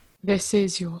This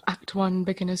is your Act 1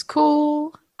 Beginner's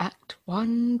Call. Act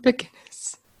 1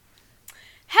 Beginners.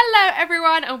 Hello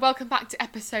everyone and welcome back to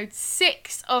episode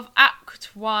 6 of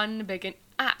Act 1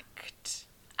 Act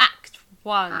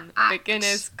 1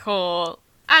 Beginner's Call.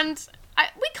 And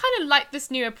we kind of like this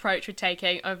new approach we're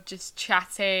taking of just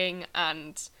chatting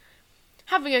and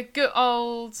having a good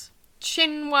old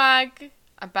chinwag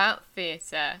about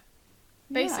theatre.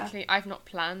 Basically, I've not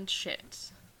planned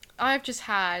shit. I've just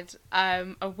had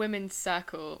a women's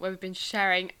circle where we've been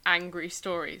sharing angry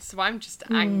stories, so I'm just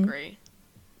angry.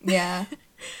 Yeah.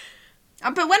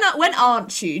 But when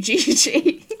aren't you,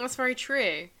 Gigi? That's very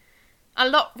true. A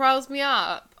lot riles me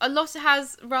up. A lot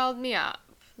has riled me up.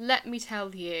 Let me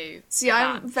tell you. See,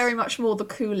 I'm very much more the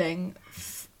cooling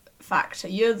factor.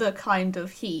 You're the kind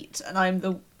of heat, and I'm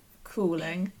the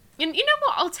cooling. You know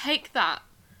what? I'll take that.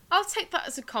 I'll take that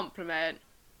as a compliment.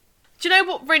 Do you know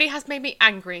what really has made me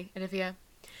angry, Olivia?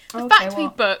 The fact we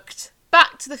booked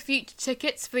Back to the Future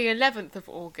tickets for the 11th of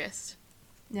August.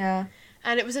 Yeah.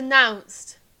 And it was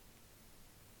announced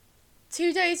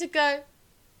 2 days ago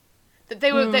that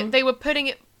they were putting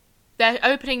it their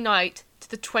opening night to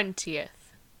the 20th.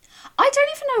 I don't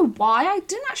even know why. I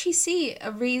didn't actually see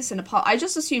a reason apart. I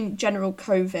just assumed general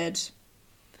COVID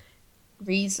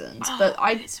reasons, but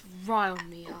it's riled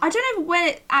me up. I don't know when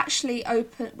it actually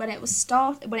opened, when it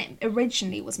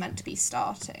originally was meant to be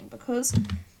starting, because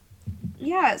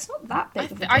it's not that big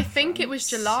of a difference. I think it was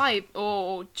July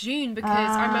or June, because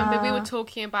I remember we were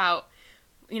talking about,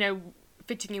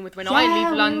 fitting in with when I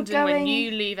leave London, when you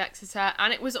leave Exeter,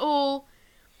 and it was all,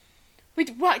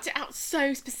 we'd worked it out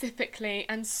so specifically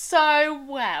and so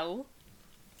well.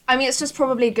 I mean, it's just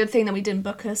probably a good thing that we didn't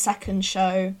book a second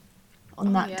show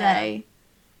on that day,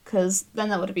 because then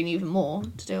that would have been even more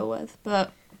to deal with.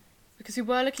 But because we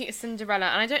were looking at Cinderella,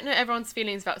 and I don't know everyone's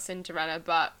feelings about Cinderella,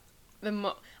 but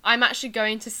I'm actually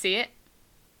going to see it.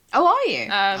 Oh, are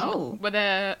you? With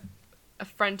a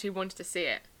friend who wanted to see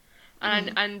it,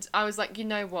 and I was like, you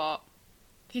know what,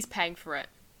 he's paying for it.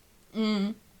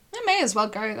 I may as well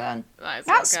go then. Might as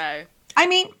well go. I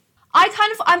mean,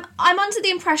 I'm under the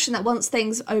impression that once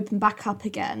things open back up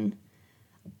again,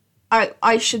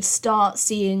 I should start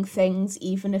seeing things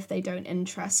even if they don't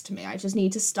interest me. I just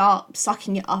need to start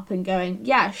sucking it up and going,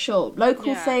 yeah, sure,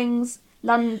 local things,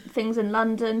 things in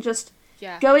London, just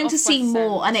going to see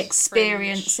more and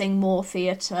experiencing more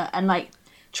theatre and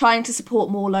trying to support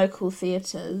more local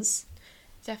theatres.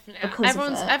 Definitely.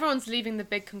 Everyone's leaving the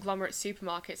big conglomerate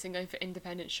supermarkets and going for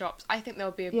independent shops. I think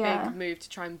there'll be a big move to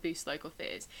try and boost local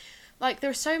theatres.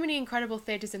 There are so many incredible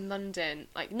theatres in London,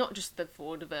 not just the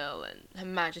Vaudeville and Her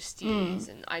Majesty's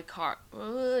and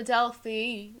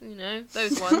Delphi,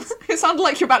 those ones. It sounded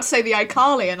like you're about to say the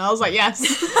iCarly, and I was like, yes,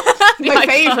 my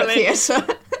favourite theatre.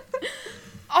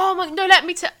 Oh my, no, let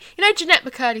me tell you, Jeanette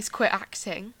McCurdy's quit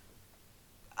acting.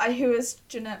 Who is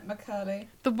Jeanette McCurdy?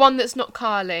 The one that's not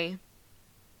Carly.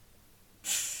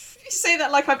 You say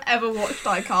that like I've ever watched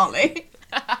iCarly.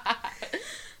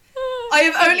 I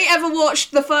have only ever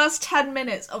watched the first 10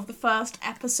 minutes of the first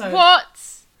episode. What?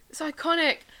 It's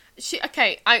iconic.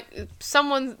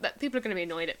 People are going to be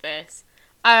annoyed at this.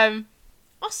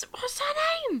 What's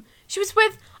her name? She was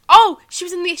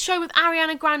in the show with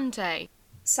Ariana Grande.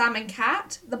 Sam and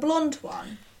Cat? The blonde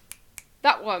one?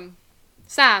 That one.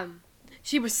 Sam.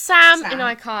 She was Sam in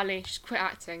iCarly. She's quit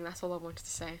acting, that's all I wanted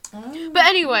to say. Oh, but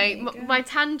anyway, my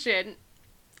tangent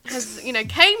has,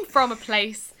 came from a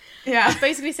place. Yeah.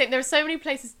 Basically saying there are so many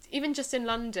places, even just in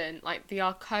London, like the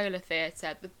Arcola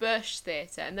Theatre, the Bush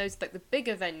Theatre, and those the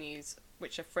bigger venues,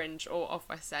 which are fringe or off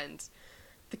West End.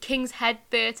 The King's Head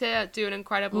Theatre do an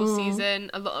incredible season.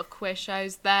 A lot of queer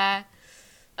shows there.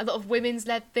 A lot of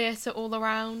women's-led theatre all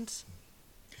around.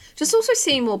 Just also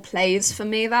seeing more plays for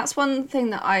me. That's one thing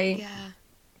that I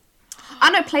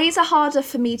know plays are harder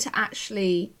for me to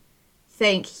actually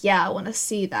think, I want to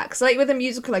see that. Because with a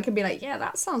musical, I can be like,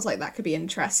 that sounds like that could be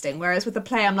interesting. Whereas with a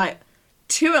play, I'm like,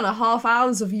 2.5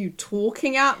 hours of you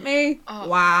talking at me? Oh.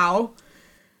 Wow.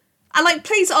 And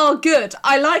plays are good.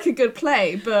 I like a good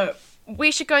play, but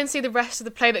we should go and see the rest of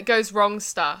the play that goes wrong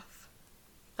stuff.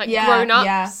 Grown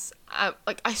Ups.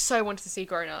 I so wanted to see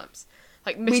Grown Ups.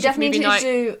 We definitely need to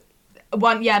do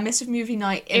one, Mischief Movie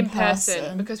Night in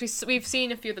person. Because we've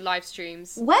seen a few of the live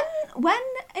streams. When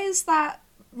is that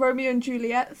Romeo and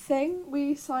Juliet thing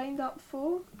we signed up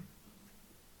for?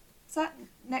 Is that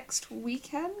next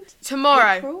weekend?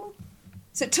 Tomorrow. April?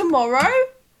 Is it tomorrow?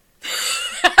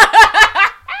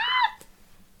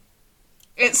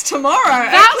 It's tomorrow.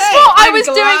 That's what I was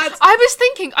doing. I was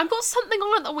thinking, I've got something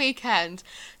on at the weekend.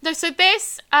 No, so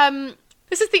this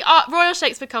is the Royal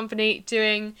Shakespeare Company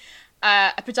doing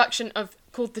a production of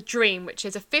called The Dream, which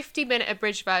is a 50-minute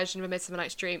abridged version of A Midsummer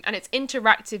Night's Dream, and it's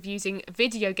interactive using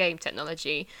video game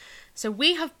technology. So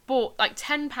we have bought like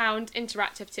 £10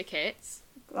 interactive tickets.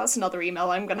 That's another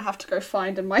email I'm going to have to go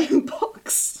find in my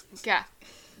inbox. Yeah.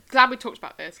 Glad we talked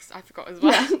about this, because I forgot as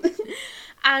well. Yeah.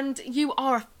 And you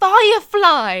are a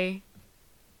firefly!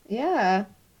 Yeah.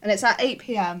 And it's at 8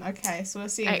 p.m. Okay, so we're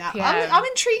seeing 8 that. p.m. I'm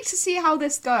intrigued to see how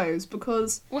this goes,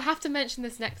 because... We'll have to mention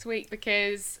this next week,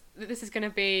 because this is going to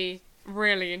be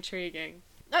really intriguing.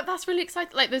 That's really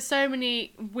exciting. Like, there's so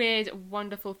many weird,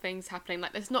 wonderful things happening.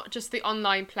 Like, there's not just the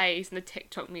online plays and the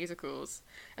TikTok musicals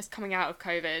that's coming out of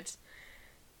COVID.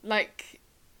 Like,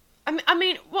 I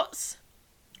mean, what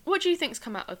do you think's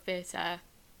come out of theatre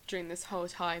during this whole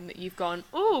time that you've gone,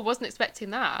 oh, wasn't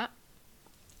expecting that?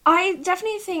 I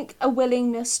definitely think a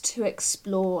willingness to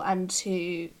explore and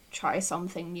to try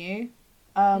something new.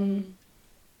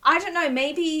 I don't know,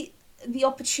 maybe the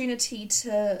opportunity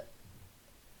to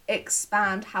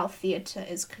expand how theatre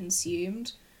is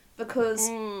consumed, because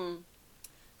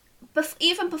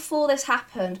even before this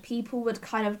happened, people would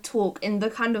kind of talk in the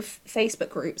kind of Facebook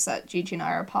groups that Gigi and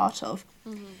I are a part of.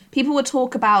 People would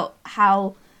talk about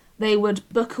how they would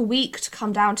book a week to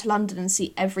come down to London and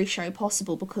see every show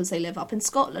possible because they live up in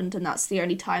Scotland and that's the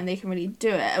only time they can really do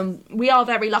it. And we are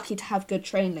very lucky to have good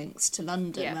train links to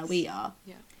London where we are.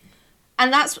 Yeah.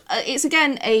 And that's it's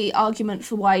again a argument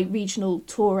for why regional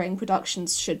touring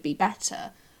productions should be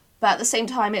better, but at the same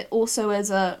time it also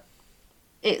is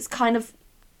it's kind of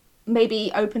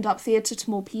maybe opened up theatre to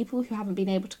more people who haven't been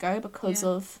able to go because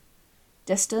of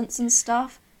distance and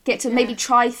stuff. Get to maybe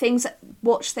try things,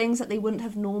 watch things that they wouldn't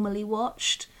have normally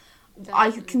watched.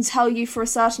 Definitely. I can tell you for a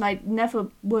certain I never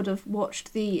would have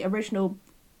watched the original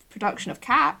production of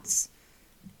Cats,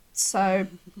 so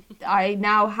I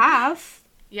now have.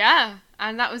 Yeah,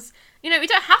 and that was, we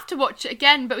don't have to watch it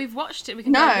again, but we've watched it. We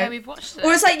can go, yeah, we've watched it.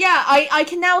 Or it's like, I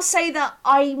can now say that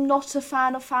I'm not a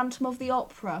fan of Phantom of the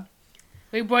Opera.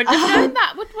 We wouldn't have known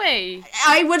that, would we?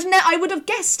 I would have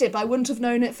guessed it, but I wouldn't have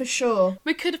known it for sure.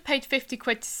 We could have paid 50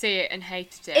 quid to see it and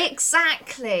hated it.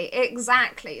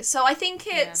 Exactly. So I think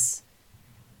it's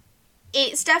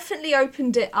definitely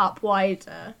opened it up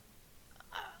wider.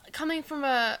 Coming from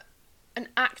an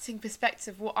acting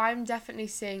perspective, what I'm definitely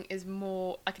seeing is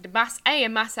more like a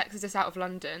mass exodus out of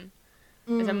London.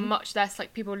 There's a much less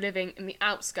like people living in the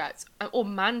outskirts, or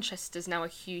Manchester's now a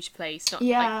huge place. Not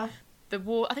like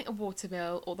I think the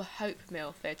Watermill or the Hope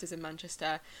Mill theatres in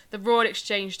Manchester. The Royal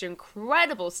Exchange do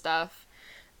incredible stuff.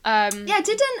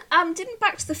 Didn't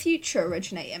Back to the Future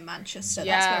originate in Manchester?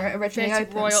 Yeah, that's where it originally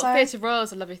opened. Theatre Royal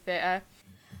is a lovely theatre.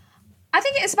 I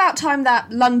think it's about time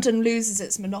that London loses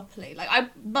its monopoly.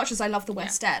 Like, much as I love the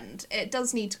West End, it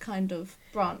does need to kind of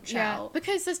branch out.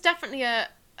 Because there's definitely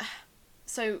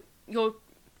so your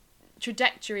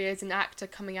trajectory as an actor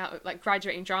coming out of, like,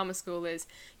 graduating drama school is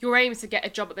your aim is to get a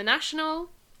job at the National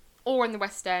or in the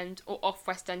West End or off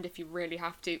West End if you really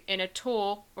have to, in a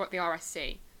tour or at the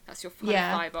RSC. That's your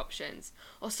 5 options.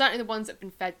 Or certainly the ones that have been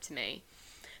fed to me.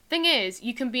 Thing is,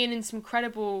 you can be in some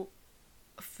incredible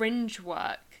fringe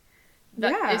work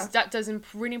that does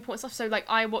really important stuff. So, like,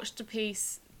 I watched a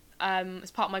piece as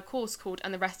part of my course called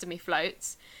And the Rest of Me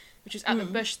Floats, which was at the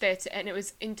Bush Theatre, and it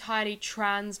was entirely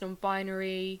trans,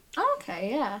 non-binary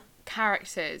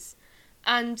characters.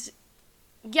 And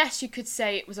yes, you could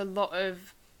say it was a lot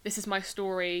of, this is my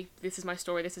story, this is my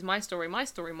story, this is my story, my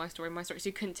story, my story, my story, so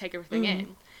you couldn't take everything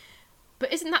in.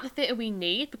 But isn't that the theatre we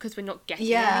need? Because we're not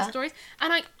getting any stories.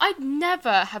 And I'd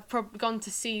never have gone to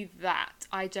see that,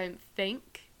 I don't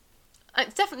think.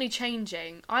 It's definitely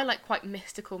changing. I like quite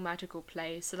mystical, magical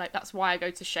plays, so like that's why I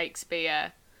go to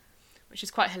Shakespeare, which is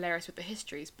quite hilarious with the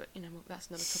histories, but that's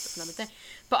another topic for another day.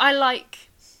 But I like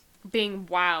being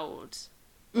wowed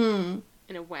in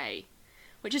a way,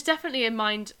 which is definitely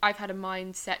I've had a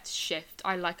mindset shift.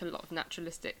 I like a lot of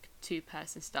naturalistic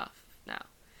two-person stuff now,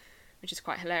 which is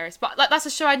quite hilarious. But like that's a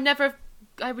show I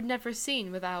would never have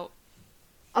seen without.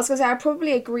 I was going to say, I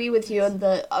probably agree with you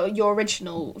on your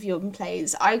original viewing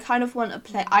plays. I kind of want to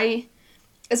play...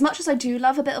 as much as I do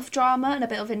love a bit of drama and a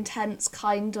bit of intense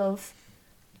kind of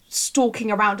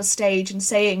stalking around a stage and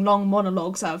saying long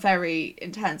monologues that are very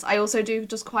intense, I also do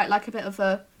just quite like a bit of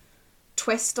a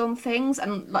twist on things.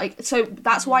 And like, so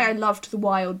that's why I loved The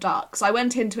Wild Duck. So I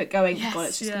went into it going, God,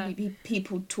 it's just going to be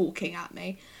people talking at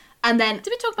me. And then did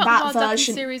we talk about The Wild Duck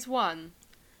in Series 1?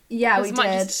 Yeah, we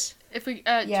did. If we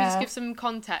just give some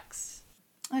context.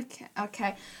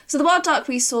 Okay. So The Wild Duck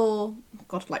we saw,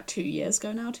 like 3 years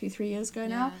ago now.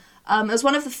 It was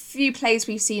one of the few plays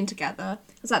we've seen together.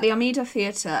 It was at the Armida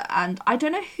Theatre, and I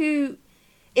don't know who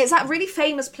It's that really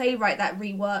famous playwright that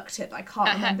reworked it, but I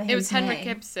can't remember his name. It was Henrik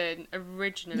Ibsen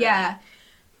originally. Yeah.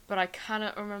 But I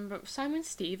cannot remember. Simon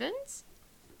Stevens?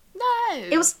 No.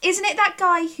 Isn't it that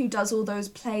guy who does all those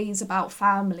plays about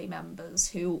family members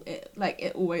who, it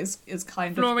always is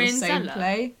kind Florian of the same Zeller?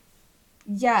 play?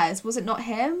 Yes, was it not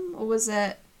him? Or was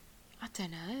it... I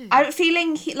don't know. I'm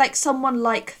feeling someone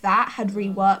like that had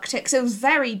reworked it, because it was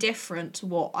very different to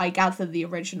what I gathered the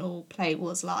original play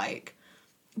was like.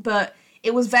 But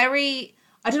it was very...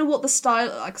 I don't know what the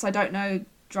style... because I don't know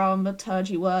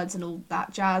dramaturgy words and all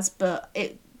that jazz, but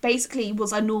it basically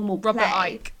was a normal play. Robert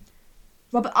Icke.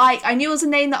 Robert Icke. I knew it was a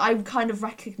name that I kind of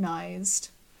recognised.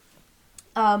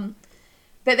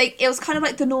 But it was kind of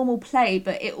like the normal play,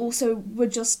 but it also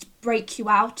would just break you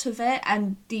out of it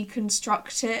and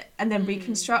deconstruct it and then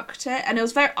reconstruct it. And it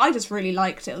was I just really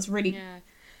liked it. It was really... Yeah.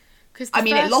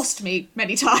 It lost me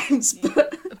many times,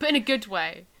 but... But in a good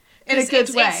way. In a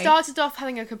good way. It started off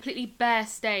having a completely bare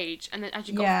stage, and then as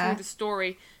you got through the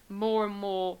story, more and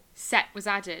more set was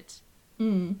added.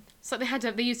 Mm. So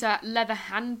they used a leather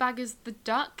handbag as the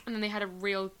duck, and then they had a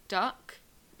real duck.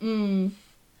 Mm.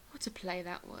 What a play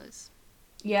that was.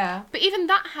 Yeah. But even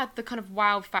that had the kind of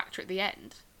wow factor at the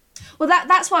end. Well,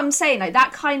 that's what I'm saying. Like,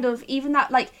 that kind of... Even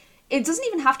that, like... It doesn't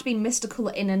even have to be mystical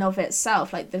in and of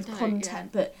itself, like, the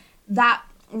content. But that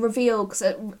reveal... Because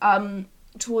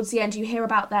towards the end, you hear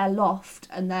about their loft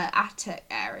and their attic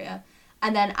area.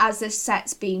 And then as this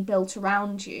set's being built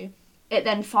around you, it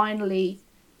then finally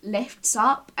lifts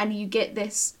up. And you get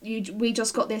this... We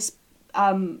just got this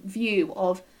view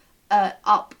of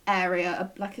up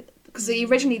area, like... Because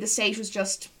originally the stage was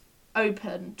just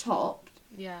open, topped.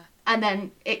 Yeah. And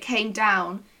then it came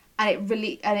down and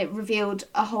it revealed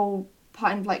a whole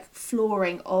kind of like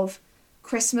flooring of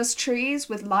Christmas trees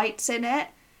with lights in it.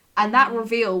 And that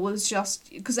reveal was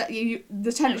just... Because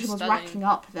the tension was racking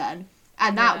up then.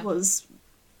 And that was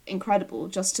incredible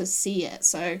just to see it.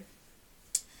 So,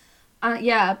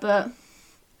 but...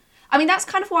 I mean, that's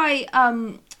kind of why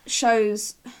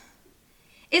shows...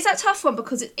 It's that tough one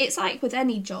because it's like with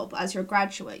any job as you're a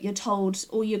graduate, you're told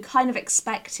or you're kind of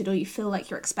expected or you feel like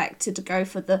you're expected to go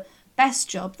for the best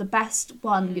job, the best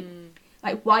one.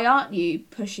 Like, why aren't you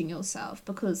pushing yourself?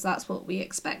 Because that's what we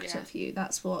expect of you.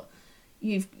 That's what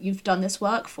you've done this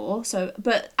work for. So,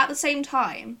 but at the same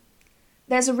time,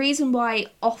 there's a reason why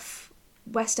off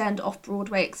West End, off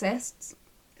Broadway exists.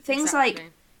 Things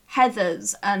like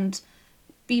Heathers and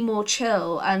Be More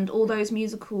Chill and all those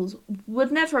musicals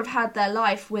would never have had their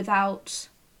life without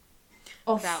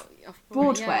off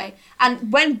Broadway. Yeah.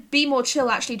 And when Be More Chill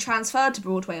actually transferred to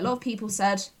Broadway, a lot of people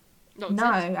said, no,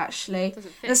 actually.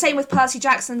 And the same with Percy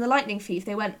Jackson and the Lightning Thief.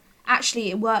 They went, actually,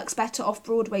 it works better off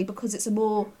Broadway because it's a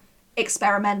more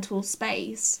experimental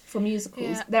space for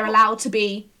musicals. Yeah. They're allowed to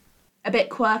be a bit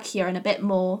quirkier and a bit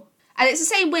more... And it's the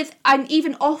same with, and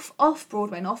even off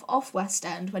Broadway and off West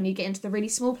End, when you get into the really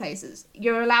small places,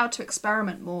 you're allowed to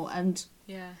experiment more and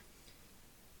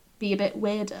be a bit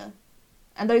weirder.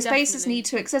 And those spaces need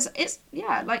to exist. It's,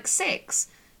 like Six.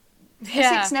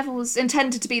 Yeah. Six never was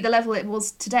intended to be the level it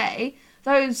was today.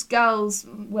 Those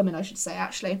women I should say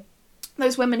actually,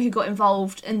 those women who got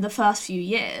involved in the first few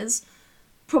years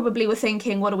probably were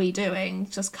thinking, what are we doing?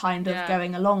 Just kind of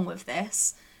going along with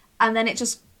this. And then it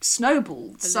just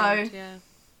snowballed. But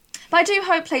I do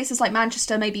hope places like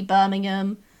Manchester, maybe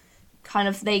Birmingham, kind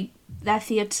of their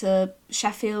theatre,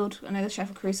 Sheffield, I know the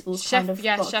Sheffield Crucibles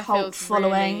got a cult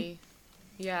following.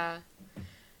 Really,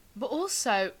 but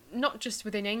also not just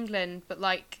within England, but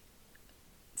like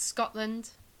Scotland,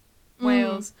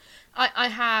 Wales. I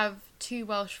have 2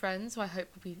 Welsh friends who I hope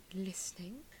will be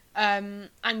listening. And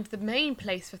the main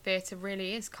place for theatre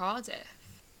really is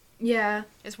Cardiff. Yeah.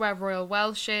 It's where Royal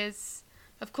Welsh is.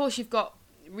 Of course, you've got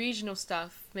regional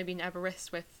stuff, maybe in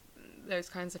Aberystwyth, those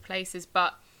kinds of places,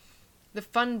 but the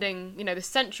funding, the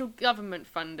central government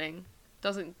funding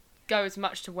doesn't go as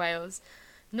much to Wales.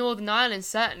 Northern Ireland,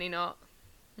 certainly not.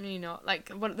 Really not. Like,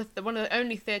 one of the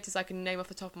only theatres I can name off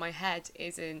the top of my head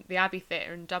is in the Abbey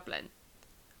Theatre in Dublin.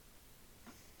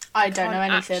 I don't know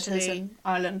any theatres in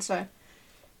Ireland, so...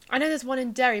 I know there's one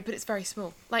in Derry, but it's very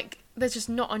small. Like, there's just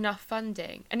not enough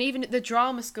funding. And even the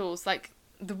drama schools, like,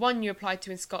 the one you applied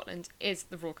to in Scotland is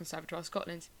the Royal Conservatoire of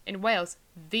Scotland. In Wales,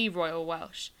 the Royal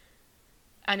Welsh.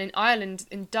 And in Ireland,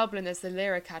 in Dublin, there's the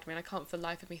Lyra Academy, and I can't for the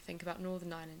life of me think about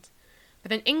Northern Ireland. But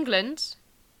then England,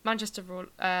 Manchester Royal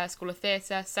School of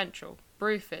Theatre, Central,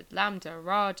 Bruford, Lambda,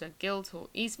 RADA, Guildhall,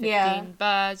 East 15,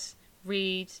 Bird,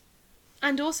 Reed.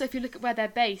 And also, if you look at where they're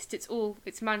based,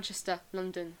 it's Manchester,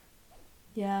 London.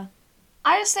 Yeah.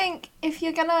 I just think if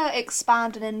you're going to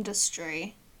expand an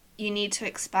industry, you need to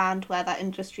expand where that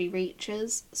industry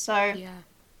reaches. So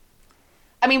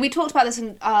I mean, we talked about this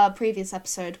in our previous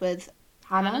episode with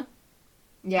Hannah.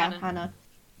 Yeah, Hannah.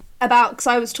 Because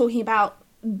I was talking about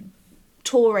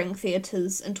touring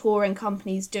theatres and touring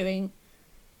companies doing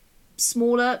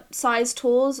smaller size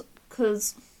tours,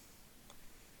 because,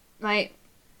 like,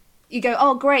 you go,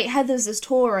 oh, great, Heathers is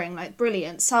touring, like,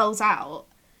 brilliant, sells out,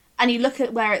 and you look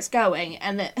at where it's going,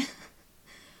 and it...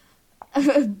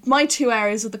 my two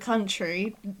areas of the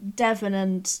country, Devon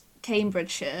and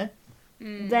Cambridgeshire,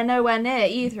 they're nowhere near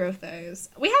either of those.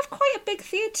 We have quite a big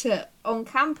theatre on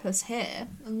campus here,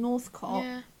 in Northcote.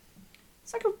 Yeah.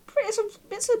 It's like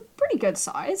it's a pretty good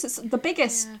size. It's the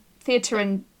biggest theatre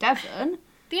in Devon.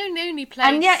 The only place...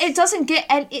 And yet it doesn't get...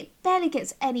 it barely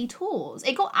gets any tours.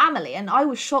 It got Amelie, and I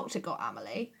was shocked it got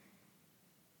Amelie.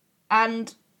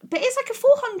 But it's like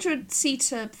a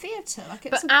 400-seater theatre. Like,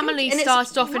 it's but Amelie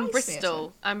started off in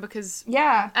Bristol, and because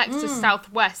Exeter's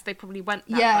southwest, they probably went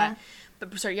that way.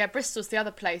 But sorry, Bristol's the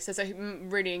other place. There's a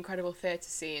really incredible theatre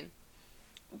scene.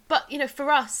 But, you know,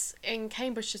 for us in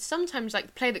Cambridge, sometimes, like,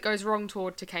 the Play That Goes Wrong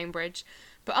toured to Cambridge,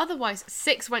 but otherwise,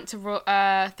 Six went to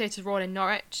Theatre Royal in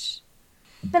Norwich.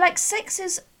 But, like, Six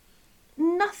is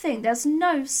nothing. There's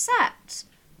no set.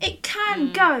 It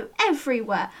can go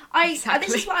everywhere. Exactly.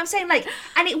 This is what I'm saying, like,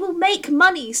 and it will make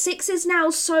money. Six is now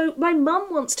so... My mum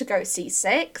wants to go see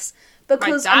Six,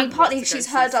 because, I mean, partly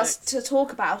she's heard us to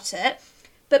talk about it,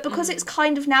 but because it's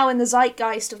kind of now in the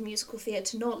zeitgeist of musical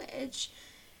theatre knowledge.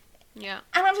 Yeah.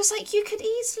 And I'm just like, you could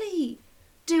easily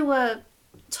do a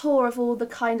tour of all the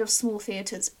kind of small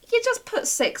theatres. You just put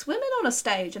 6 women on a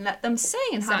stage and let them sing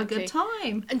and have a good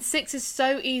time. And Six is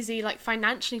so easy, like,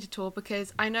 financially to tour,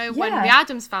 because I know when the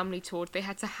Addams Family toured, they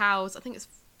had to house, I think it's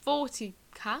 40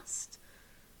 cast?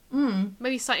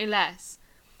 Maybe slightly less.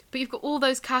 But you've got all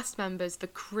those cast members, the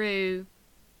crew,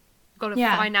 you've got to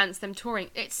finance them touring.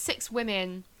 It's 6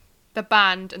 women, the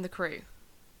band, and the crew.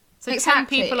 So 10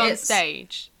 people on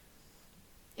stage.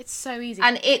 It's so easy.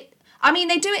 And I mean,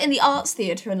 they do it in the Arts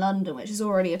Theatre in London, which is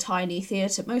already a tiny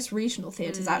theatre. Most regional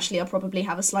theatres actually probably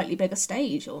have a slightly bigger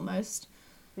stage, almost.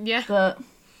 Yeah. But...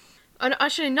 And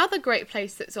actually, another great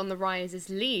place that's on the rise is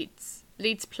Leeds.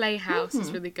 Leeds Playhouse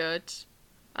is really good.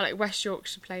 I like West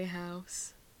Yorkshire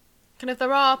Playhouse. Kind of,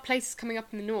 there are places coming up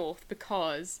in the north,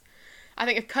 because I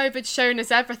think if COVID's shown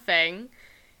us everything,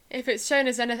 if it's shown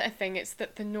us anything, it's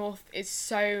that the north is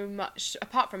so much,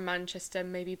 apart from Manchester,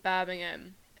 maybe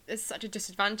Birmingham, there's such a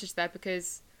disadvantage there,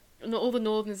 because not all the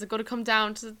northerners have got to come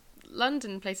down to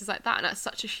London, places like that, and that's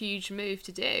such a huge move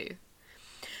to do.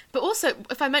 But also,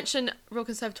 if I mention Royal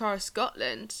Conservatoire of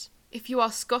Scotland, if you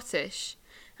are Scottish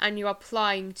and you are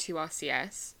applying to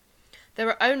RCS, there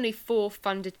are only 4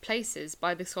 funded places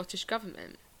by the Scottish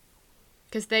government,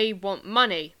 because they want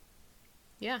money.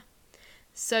 Yeah.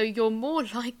 So you're more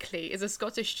likely, as a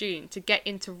Scottish student, to get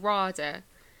into RADA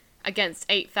against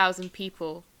 8,000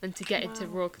 people than to get into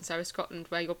Royal Conservatoire of Scotland,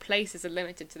 where your places are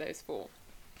limited to those 4.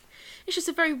 It's just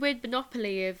a very weird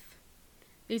monopoly of,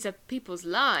 these are people's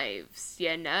lives,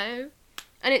 you know?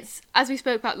 And it's, as we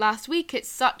spoke about last week, it's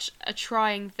such a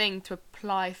trying thing to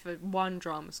apply for one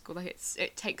drama school. Like,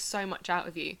 it takes so much out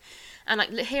of you. And, like,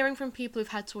 hearing from people who've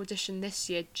had to audition this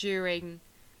year during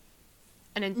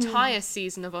an entire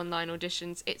season of online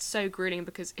auditions, it's so grueling,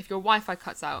 because if your Wi-Fi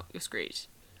cuts out, you're screwed.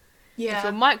 Yeah. If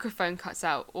your microphone cuts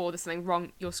out or there's something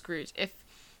wrong, you're screwed. If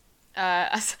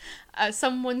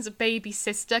someone's baby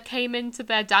sister came into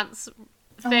their dance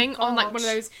thing on, like, one of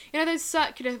those, you know, those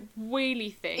circular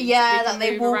wheelie things. Yeah, that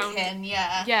they walk around in,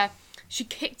 yeah. Yeah, she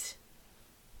kicked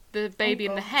the baby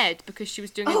in the head because she was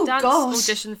doing a dance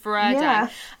audition for Erdang. Yeah.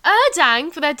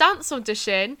 Erdang, for their dance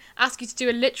audition, ask you to do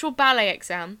a literal ballet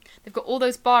exam. They've got all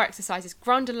those bar exercises,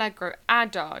 Grand Allegro,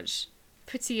 Adage,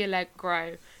 Petit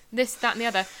Allegro, this, that, and the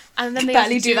other. And then they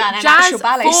barely have to do that in an jazz, actual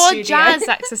ballet 4 studio. jazz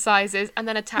exercises, and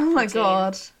then a tap routine. Oh my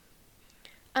god.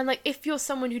 And, like, if you're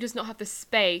someone who does not have the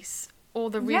space or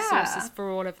the resources for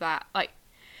all of that, like...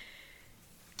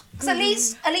 Because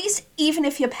at least even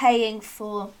if you're paying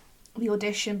for the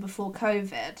audition before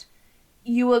COVID,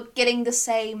 you were getting the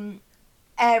same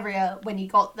area when you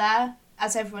got there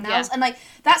as everyone else. And, like,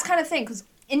 that's kind of thing, because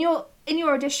in your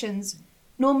auditions,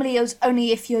 normally it was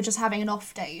only if you're just having an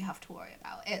off day you have to worry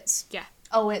about. It's,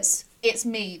 it's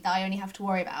me that I only have to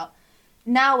worry about.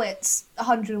 Now it's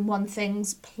 101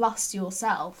 things plus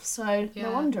yourself, so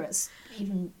no wonder it's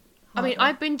even harder. I mean,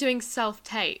 I've been doing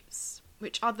self-tapes,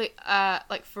 which are the,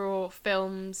 like, for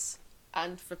films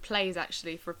and for plays,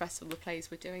 actually, for a festival of plays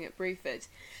we're doing at Bruford.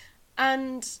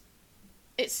 And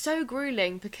it's so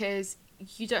gruelling because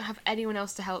you don't have anyone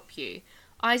else to help you.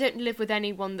 I don't live with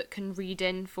anyone that can read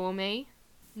in for me.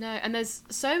 No, and there's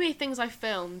so many things I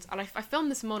filmed, and I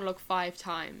filmed this monologue 5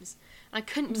 times, I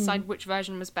couldn't decide which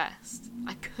version was best.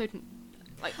 I couldn't.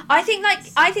 I think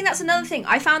that's another thing.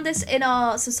 I found this in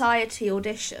our society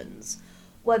auditions,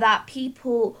 where that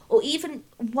people, or even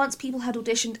once people had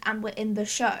auditioned and were in the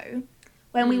show,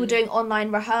 when we were doing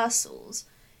online rehearsals,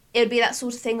 it would be that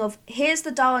sort of thing of, here's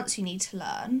the dance you need to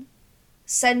learn,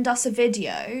 send us a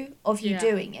video of you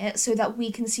doing it so that we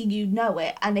can see you know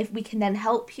it, and if we can then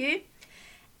help you.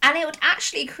 And it would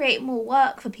actually create more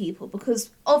work for people,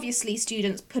 because obviously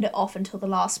students put it off until the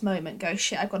last moment, go,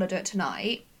 shit, I've got to do it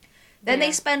tonight. Then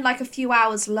they spend like a few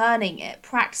hours learning it,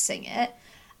 practicing it,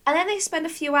 and then they spend a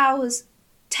few hours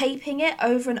taping it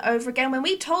over and over again. When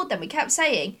we told them, we kept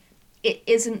saying, it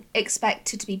isn't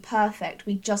expected to be perfect.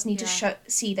 We just need to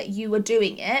see that you are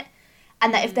doing it,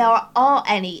 and that if there are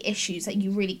any issues that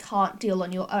you really can't deal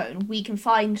on your own, we can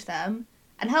find them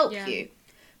and help you.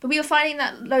 But we were finding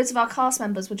that loads of our cast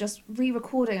members were just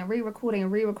re-recording and re-recording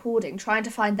and re-recording, trying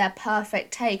to find their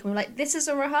perfect take. And we were like, this is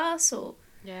a rehearsal.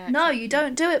 Yeah, no, you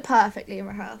don't do it perfectly in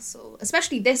rehearsal,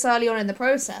 especially this early on in the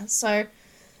process. So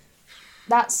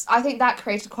I think that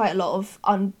created quite a lot of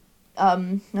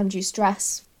undue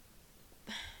stress.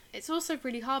 It's also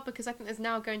really hard because I think there's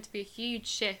now going to be a huge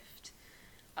shift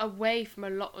away from a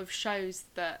lot of shows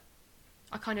that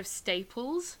are kind of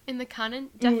staples in the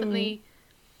canon. Definitely,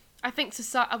 I think you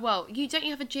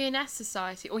have a GNS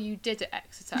society, or you did at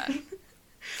Exeter.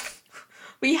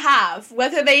 We have.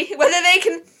 Whether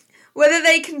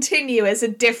they continue is a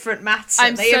different matter.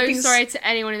 I'm sorry to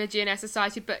anyone in the GNS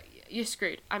society, but you're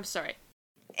screwed. I'm sorry.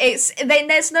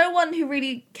 There's no one who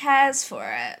really cares for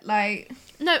it.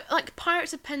 No, like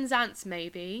Pirates of Penzance,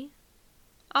 maybe.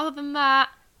 Other than that,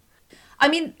 I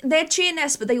mean, they're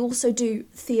GNS, but they also do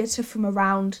theatre from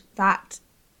around that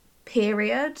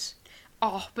period.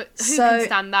 Oh, but who can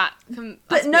stand that?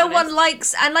 But no one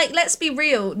likes, and let's be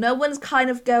real, no one's kind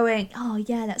of going, oh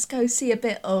yeah, let's go see a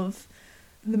bit of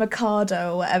the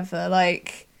Mikado or whatever,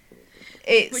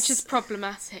 which is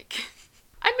problematic.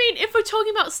 I mean, if we're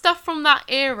talking about stuff from that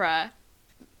era,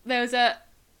 there was I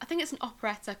think it's an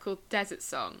operetta called Desert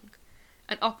Song.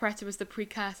 An operetta was the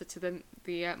precursor to the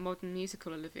modern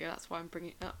musical, Olivia, that's why I'm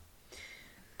bringing it up.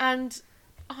 And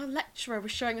our lecturer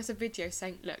was showing us a video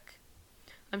saying, look,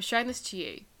 I'm showing this to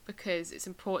you because it's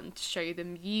important to show you the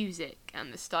music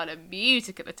and the style of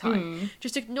music at the time.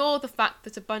 Just ignore the fact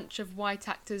that a bunch of white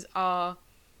actors are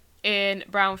in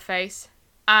brown face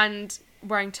and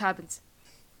wearing turbans.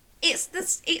 It's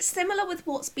similar with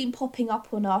what's been popping up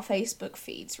on our Facebook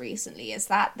feeds recently, is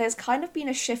that there's kind of been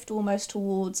a shift almost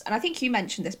towards, and I think you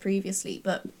mentioned this previously,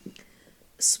 but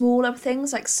smaller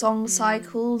things like song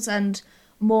cycles and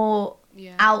more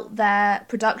out there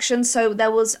production. So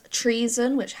there was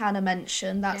Treason, which Hannah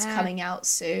mentioned, that's coming out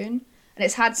soon, and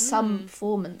it's had some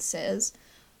performances.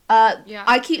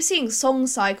 I keep seeing song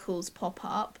cycles pop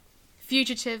up.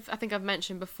 Fugitive, I think I've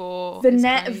mentioned before.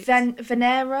 Venera,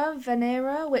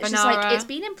 which is like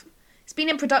it's been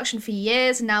in production for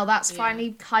years, and now that's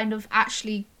finally kind of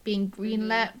actually being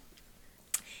greenlit.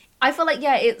 I feel like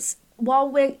it's while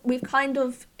we've kind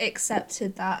of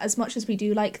accepted that, as much as we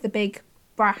do like the big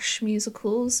brash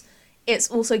musicals,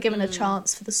 it's also given a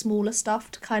chance for the smaller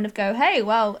stuff to kind of go, hey,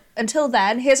 well, until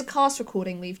then, here's a cast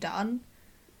recording we've done.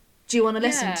 Do you want to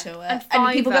listen to it?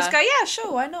 And people just go, yeah,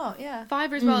 sure, why not? Yeah.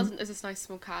 Fiverr as well is this nice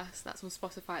small cast. That's on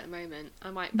Spotify at the moment.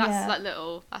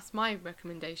 That's my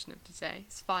recommendation of today.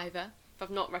 It's Fiverr. If I've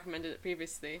not recommended it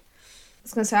previously. I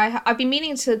was going to say, I've been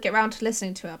meaning to get around to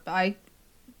listening to it, but I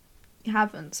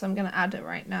haven't, so I'm going to add it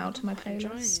right now to my playlist.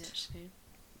 Enjoying it, actually.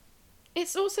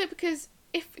 It's also because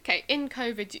in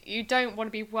COVID, you don't want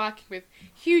to be working with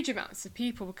huge amounts of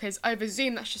people because over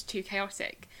Zoom, that's just too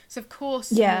chaotic. So, of course,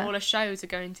 smaller shows are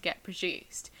going to get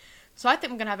produced. So I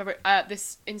think we're going to have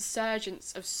this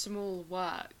insurgence of small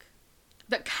work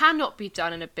that cannot be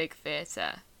done in a big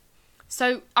theatre.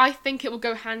 So I think it will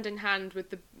go hand in hand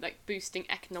with the boosting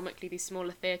economically these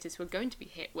smaller theatres who are going to be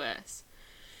hit worse.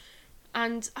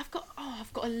 And I've got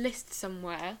a list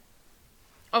somewhere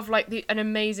of an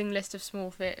amazing list of small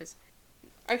theatres.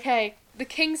 Okay, the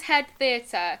King's Head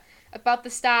Theatre, Above the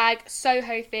Stag,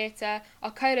 Soho Theatre,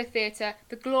 Arcola Theatre,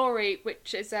 The Glory,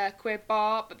 which is a queer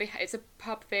bar, but it's a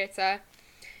pub theatre,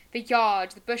 The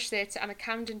Yard, the Bush Theatre, and the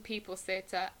Camden People's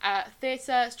Theatre.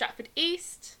 Theatre Stratford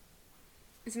East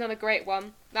is another great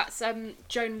one. That's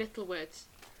Joan Littlewood.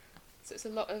 So it's a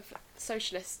lot of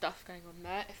socialist stuff going on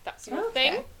there, if that's your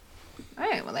thing.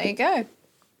 Alright, well there you go.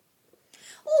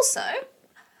 Also,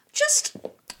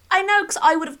 I know because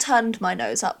I would have turned my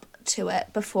nose up to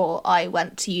it before I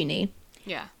went to uni.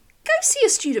 Yeah. Go see a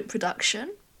student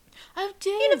production. Oh,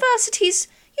 dear. Universities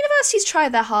try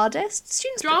their hardest.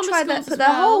 Students put their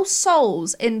whole whole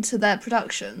souls into their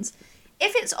productions.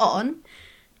 if it's on,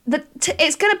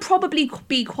 it's going to probably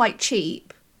be quite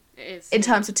cheap It is. in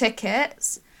terms of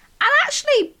tickets, and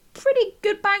actually pretty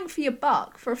good bang for your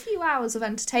buck for a few hours of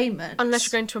entertainment. Unless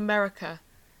you're going to America.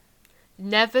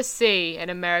 Never see an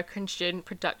American student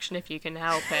production if you can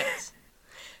help it.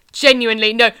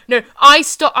 Genuinely, no.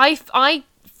 I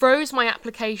froze my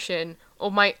application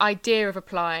or my idea of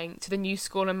applying to the New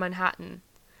School in Manhattan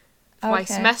for my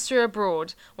semester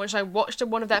abroad once I watched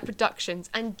one of their productions,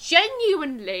 and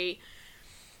genuinely,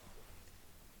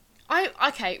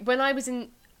 when I was in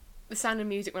The Sound of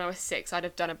Music when I was 6, I'd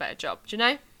have done a better job. Do you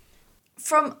know?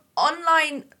 From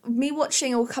online, me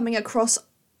watching or coming across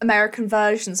American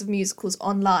versions of musicals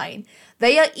online,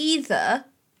 they are either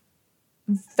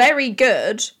very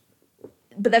good,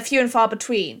 but they're few and far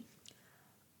between,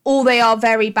 or they are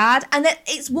very bad. And then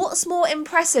what's more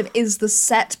impressive is the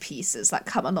set pieces that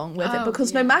come along with it,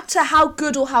 because no matter how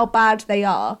good or how bad they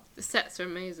are, The sets are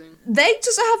amazing. they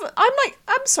just have.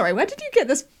 I'm sorry, where did you get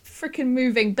this freaking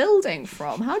moving building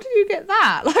from? How did you get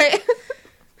that? Like,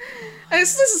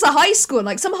 this is a high school.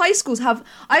 Like, some high schools have.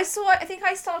 I think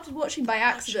I started watching by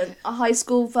accident a high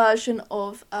school version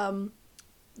of The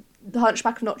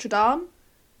Hunchback of Notre Dame.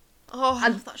 Oh, I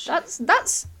And love that show.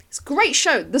 it's a great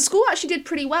show. The school actually did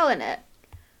pretty well in it.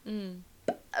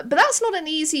 But that's not an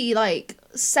easy, like,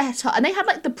 setup. And they had,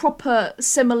 like, the proper,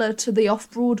 similar to the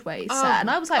Off-Broadway set. And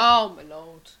I was like, oh my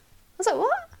lord. I was like,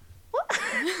 what?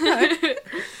 What?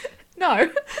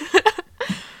 No.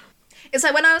 It's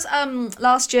like when I was,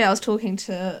 last year, I was talking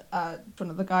to one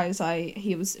of the guys,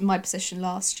 he was in my position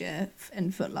last year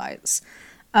in Footlights.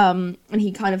 And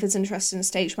he kind of is interested in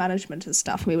stage management and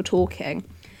stuff. And we were talking.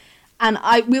 And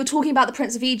we were talking about the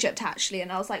Prince of Egypt, actually.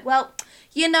 And I was like, well,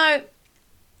 you know,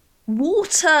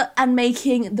 water and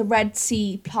making the Red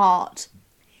Sea part,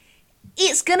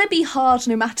 it's going to be hard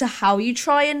no matter how you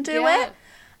try and do it.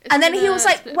 And then he was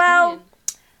like, well,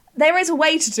 there is a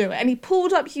way to do it. And he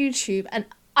pulled up YouTube. And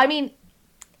I mean,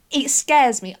 it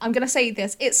scares me. I'm going to say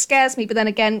this. It scares me. But then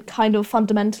again, kind of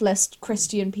fundamentalist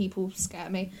Christian people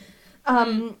scare me.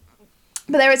 But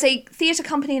there is a theatre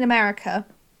company in America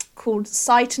called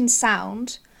Sight and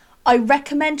Sound. I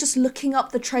recommend just looking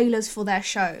up the trailers for their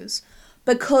shows,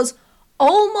 because,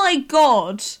 oh my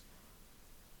god,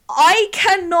 I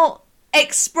cannot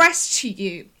express to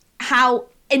you how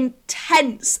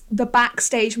intense the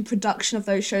backstage and production of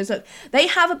those shows look. They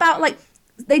have about, like,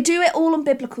 they do it all on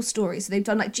biblical stories. So they've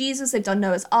done, like, Jesus, they've done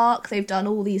Noah's Ark, they've done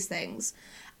all these things.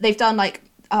 They've done, like,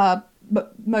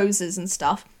 Moses and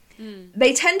stuff.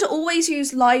 They tend to always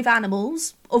use live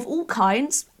animals of all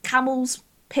kinds. Camels,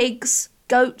 pigs,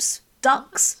 goats,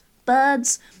 ducks,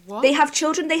 birds. What? They have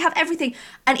children, they have everything.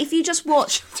 And if you just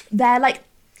watch, they're like...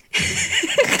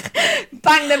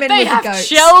 bang them in They with have the goats.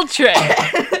 children.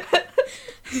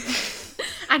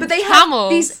 And But they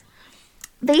camels.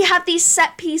 They have these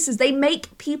set pieces. They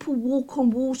make people walk on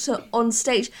water on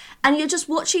stage. And you're just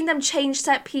watching them change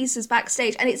set pieces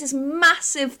backstage. And it's this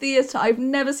massive theatre. I've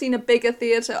never seen a bigger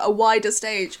theatre, a wider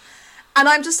stage. And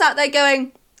I'm just sat there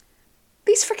going,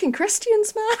 these freaking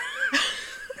Christians, man.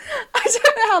 I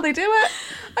don't know how they do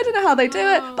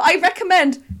it. But I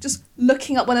recommend just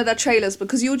looking up one of their trailers,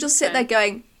 because you'll just sit there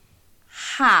going,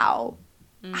 how?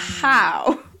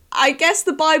 How? I guess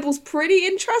the Bible's pretty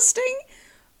interesting,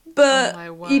 but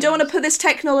you don't want to put this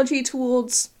technology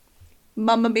towards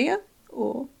Mamma Mia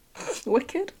or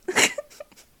Wicked.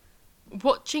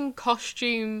 Watching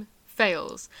costume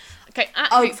fails. Okay,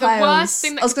 Oh, actually, the worst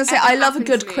thing that I was going to say, ever I love a happened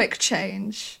good to me- quick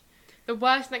change. The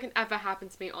worst thing that can ever happen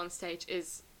to me on stage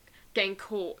is getting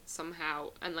caught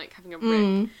somehow and, like, having a rip.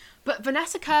 Mm. But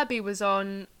Vanessa Kirby was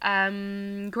on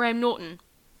Graham Norton,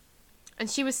 and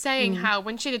she was saying how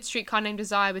when she did Streetcar Named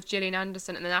Desire with Gillian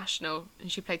Anderson at the National,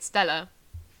 and she played Stella,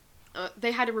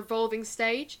 they had a revolving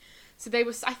stage. So they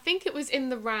were, I think it was in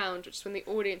the round, which is when the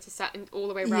audience is sat in all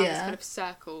the way around this kind of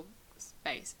circle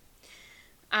space.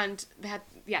 And they had,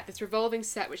 this revolving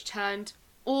set which turned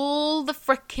all the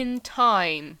frickin'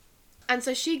 time. And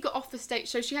so she got off the stage,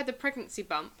 so she had the pregnancy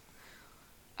bump,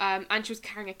 and she was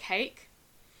carrying a cake.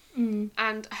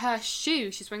 And her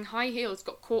shoe, she's wearing high heels,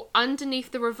 got caught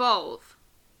underneath the revolve.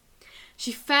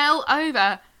 She fell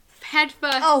over, head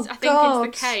first, I think,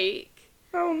 into the cake.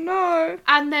 Oh no.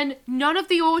 And then none of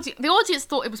the audience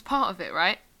thought it was part of it,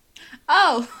 right?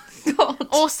 Oh, God.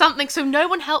 Or something, so no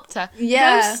one helped her.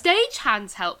 Yeah. No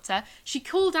stage-hands helped her. She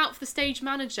called out for the stage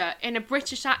manager in a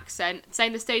British accent,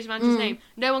 saying the stage manager's name.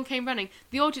 No one came running.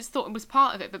 The audience thought it was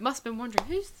part of it, but must have been wondering,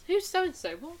 who's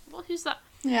so-and-so? Who's that?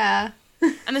 Yeah.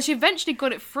 And then she eventually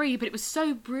got it free, but it was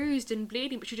so bruised and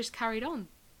bleeding, but she just carried on.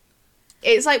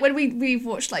 It's like when we've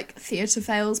watched, like, theatre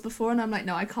fails before, and I'm like,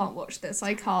 no, I can't watch this.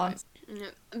 I can't.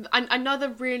 And another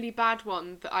really bad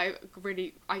one that I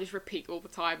just repeat all the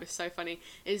time, is so funny,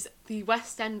 is the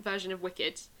West End version of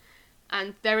Wicked.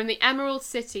 And they're in the Emerald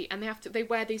City, and they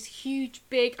wear these huge,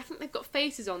 big, I think they've got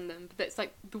faces on them, but it's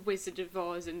like the Wizard of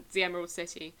Oz and the Emerald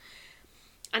City.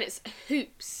 And it's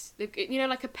hoops. You know,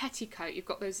 like a petticoat, you've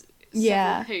got those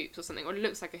several hoops or something, or it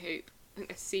looks like a hoop. I think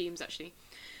they're seams, actually.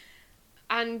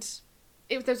 And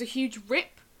there was a huge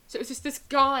rip. So it was just this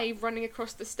guy running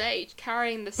across the stage,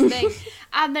 carrying this thing,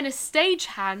 and then a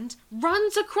stagehand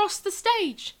runs across the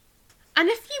stage. And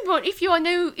if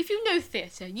you know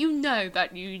theatre, you know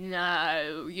that you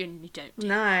don't.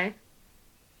 No.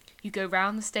 You go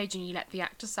round the stage and you let the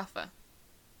actor suffer.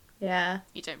 Yeah.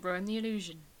 You don't ruin the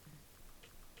illusion.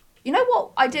 You know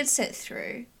what I did sit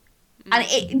through? And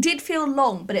it did feel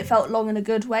long, but it felt long in a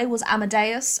good way, was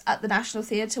Amadeus at the National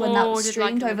Theatre when that was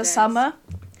streamed over summer.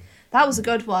 That was a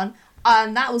good one.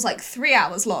 And that was like 3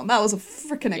 hours long. That was a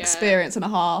freaking experience and a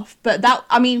half. But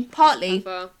partly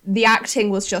the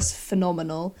acting was just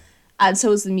phenomenal. And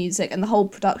so was the music, and the whole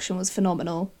production was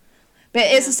phenomenal. But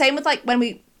it's the same with like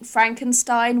when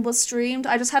Frankenstein was streamed.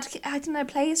 I just had to, I don't know,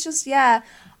 plays just,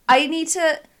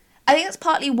 I think that's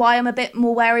partly why I'm a bit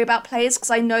more wary about plays,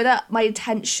 because I know that my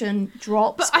attention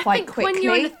drops quite quickly. When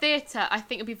you're in a theatre, I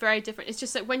think it'd be very different. It's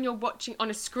just that when you're watching on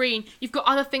a screen, you've got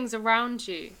other things around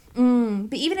you.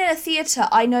 But even in a theatre,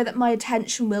 I know that my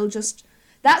attention will just...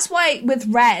 That's why with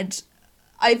Red,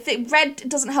 I think Red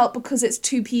doesn't help because it's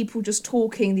two people just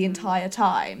talking the entire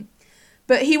time.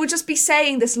 But he would just be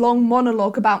saying this long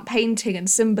monologue about painting and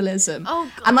symbolism. Oh,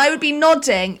 God. And I would be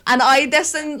nodding, and I'd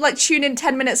then like tune in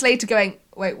 10 minutes later going,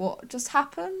 wait, what just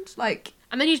happened? Like,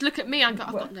 and then you'd look at me and go,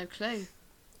 I've got no clue.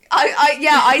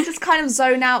 I just kind of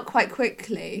zone out quite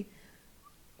quickly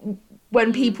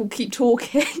when people keep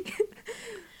talking.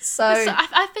 so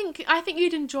I think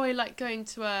you'd enjoy like going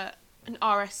to an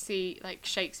RSC like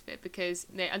Shakespeare, because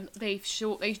they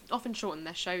often shorten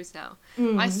their shows now.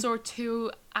 I saw a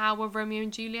 2-hour Romeo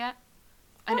and Juliet,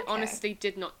 and it honestly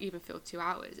did not even feel 2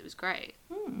 hours. It was great.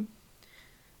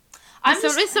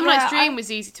 Midsummer Night's Dream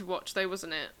was easy to watch though,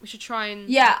 wasn't it? We should try and...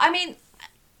 Yeah, I mean,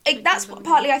 that's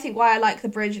partly I think why I like The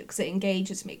Bridge, because it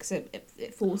engages me, because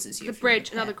it forces you. The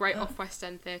Bridge, another great off-West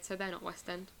End theatre. They're not West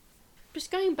End.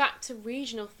 Just going back to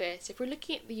regional theatre, if we're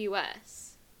looking at the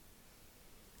US,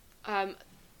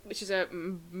 which is a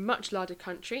much larger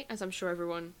country, as I'm sure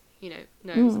everyone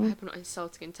knows. I hope I'm not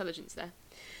insulting intelligence there.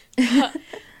 But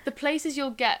the places you'll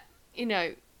get,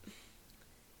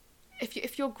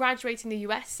 if you're graduating the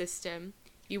US system,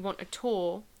 you want a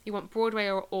tour, you want Broadway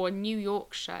or a New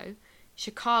York show,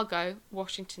 Chicago,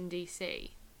 Washington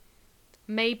DC,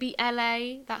 maybe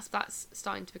LA. That's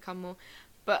starting to become more.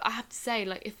 But I have to say,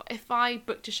 like, if I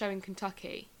booked a show in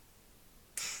Kentucky,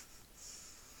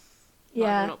 I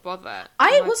will not bother.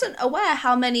 I wasn't aware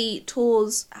how many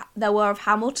tours there were of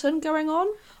Hamilton going on.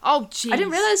 Oh, jeez. I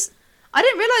didn't realise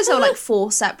there were like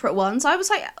 4 separate ones. I was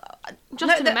like,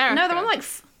 just in America. No, they're on like,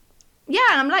 and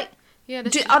I'm like,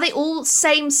 are they all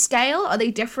same scale? Are they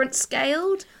different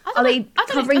scaled? Are they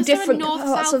covering different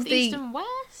parts of the east and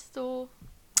west, or?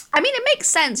 I mean, it makes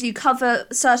sense. You cover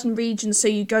certain regions, so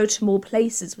you go to more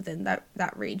places within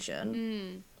that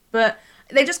region. But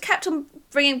they just kept on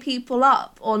bringing people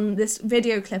up on this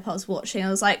video clip I was watching. I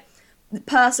was like,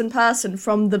 person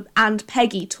from the And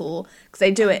Peggy tour, because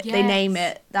they do it, they name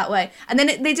it that way. And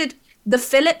then they did the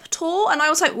Philip tour, and I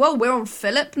was like, whoa, we're on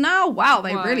Philip now? Wow,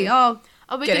 they really are.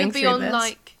 Are we going to be on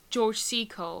like George C.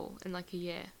 Cole in like a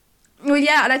year? Well,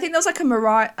 yeah, and I think there was like a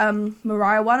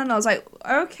Mariah one, and I was like,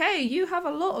 okay, you have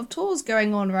a lot of tours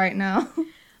going on right now.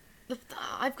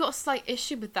 I've got a slight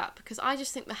issue with that, because I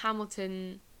just think the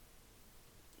Hamilton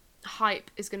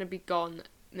hype is going to be gone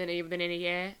within a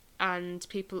year, and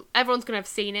everyone's going to have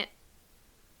seen it,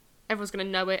 everyone's going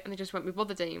to know it, and they just won't be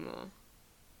bothered anymore.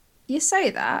 You say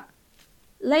that.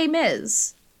 Les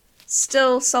Mis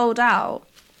still sold out.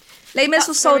 Les Mis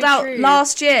was sold out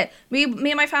last year. Me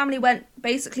and my family went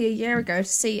basically a year ago to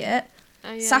see it.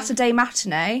 Oh, yeah. Saturday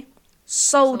matinee.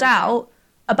 Sold out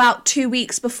about 2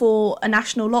 weeks before a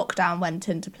national lockdown went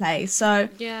into play. So,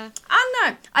 yeah. I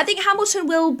don't know. I think Hamilton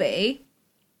will be.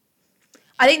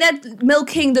 I think they're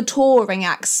milking the touring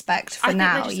aspect for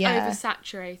now. I think they're just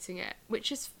oversaturating it,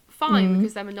 which is fine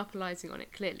because they're monopolising on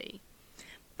it, clearly.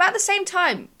 But at the same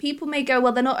time, people may go,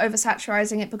 well, they're not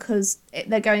oversaturating it because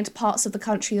they're going to parts of the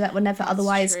country that would never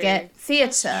otherwise get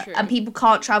theatre, and people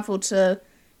can't travel to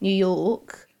New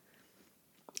York.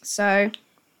 So,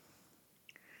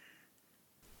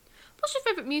 what's your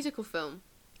favourite musical film?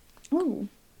 Ooh.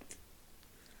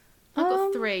 I've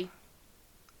got 3.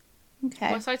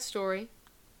 Okay. West Side Story,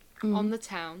 On the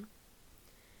Town,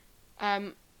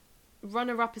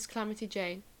 runner-up is Calamity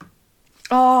Jane.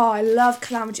 Oh, I love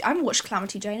Calamity. I haven't watched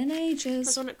Calamity Jane in It ages.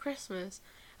 was on at Christmas.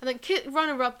 And then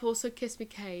runner-up also Kiss Me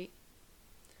Kate.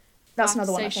 That's I have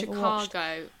another to one say I've never watched.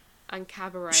 Chicago and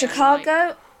Cabaret.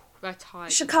 Chicago. They're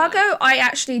tight. Chicago, I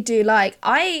actually do like.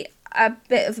 A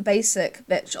bit of a basic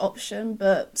bitch option,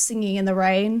 but Singing in the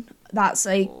Rain. That's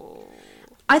a.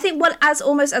 I think one as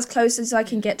almost as close as I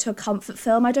can get to a comfort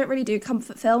film. I don't really do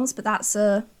comfort films, but that's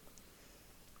a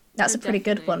pretty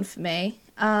good Definitely. one for me.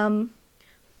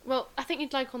 Well, I think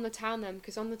you'd like On the Town then,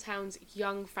 because On the Town's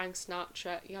young Frank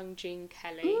Sinatra, young Gene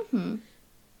Kelly. Mm-hmm.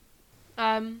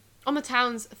 On the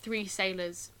Town's three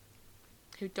sailors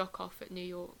who dock off at New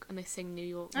York, and they sing New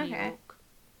York, New Okay. York.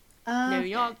 New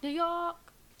York, New York.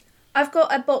 I've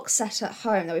got a box set at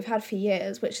home that we've had for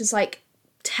years, which is like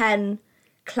 10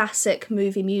 classic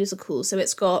movie musicals. So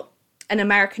it's got An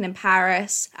American in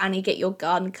Paris, Annie Get Your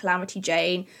Gun, Calamity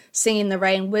Jane, Singing in the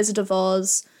Rain, Wizard of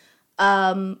Oz,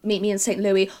 Meet Me in St.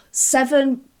 Louis,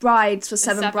 Seven Brides for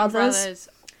Seven Brothers.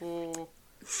 Oh.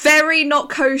 Very not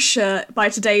kosher by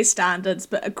today's standards,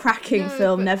 but a cracking No,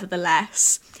 film but-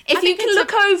 nevertheless. If you think can it's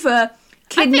look over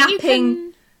think you kidnapping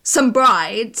can- some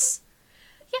brides,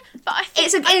 Yeah, but I think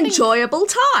it's an I think- enjoyable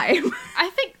time. I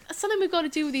think something we've got to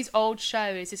do with these old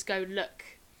shows is go, look,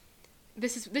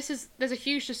 this is there's a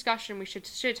huge discussion we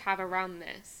should have around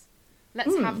this.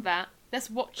 Let's have that. Let's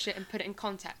watch it and put it in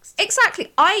context.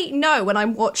 Exactly. I know when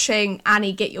I'm watching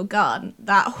Annie Get Your Gun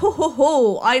that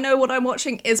I know what I'm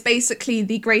watching is basically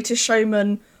The Greatest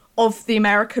Showman of the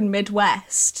American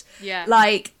Midwest. Yeah.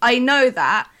 Like, I know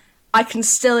that. I can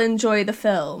still enjoy the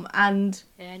film, and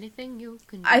Anything you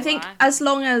can do. I think as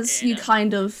long as you Yeah.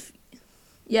 kind of,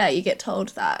 you get told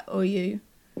that, or you,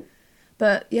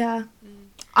 but yeah.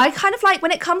 I kind of like,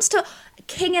 when it comes to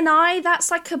King and I,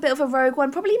 that's like a bit of a rogue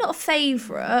one, probably not a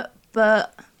favourite,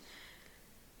 but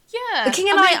Yeah. The King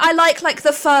and I like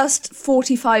the first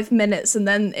 45 minutes, and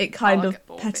then it kind I of get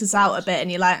bored, peters get out bored. a bit, and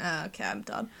you're like, oh, okay, I'm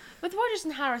done. With Rodgers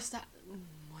and Harris, that... Oh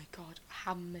my god,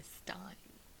 Hammerstein.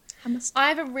 I must. I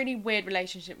have a really weird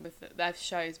relationship with their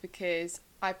shows because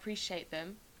I appreciate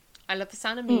them. I love the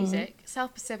sound of music.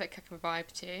 South Pacific I can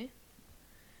vibe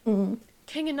to.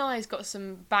 King and I's got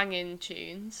some banging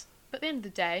tunes, but at the end of the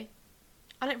day,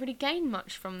 I don't really gain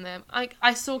much from them.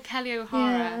 I saw Kelly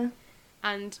O'Hara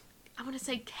and I want to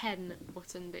say Ken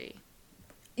Wattenby.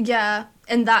 Yeah,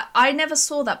 and that I never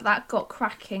saw that, but that got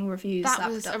cracking reviews. That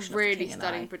was a production of really King and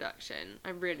stunning I. production. I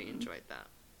really enjoyed that.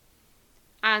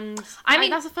 And I mean,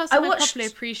 that's the first I time I watched- properly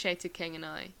appreciated King and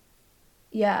I.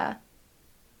 Yeah.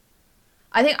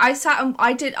 I think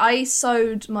I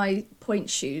sewed my point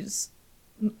shoes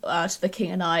to the King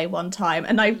and I one time,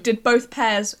 and I did both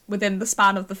pairs within the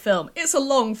span of the film. It's a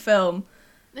long film.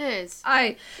 It is.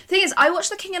 Thing is, I watched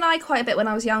the King and I quite a bit when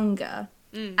I was younger,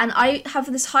 and I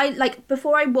have this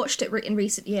before I watched it in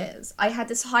recent years, I had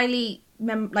this I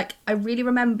really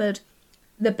remembered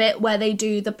the bit where they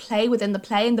do the play within the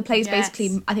play, and the play is Yes.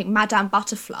 basically, I think, Madame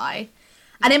Butterfly.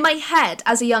 And in my head,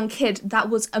 as a young kid, that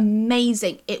was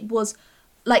amazing. It was,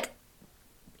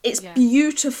 it's Yeah.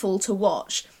 beautiful to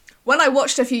watch. When I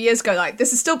watched it a few years ago,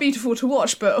 this is still beautiful to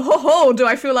watch, but do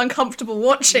I feel uncomfortable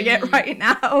watching it right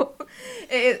now?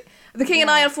 The King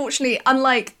and I, unfortunately,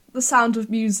 unlike The Sound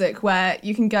of Music, where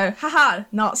you can go, haha,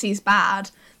 Nazis bad,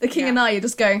 The King and I are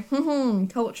just going,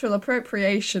 cultural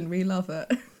appropriation, we love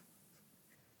it.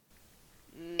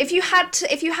 If you had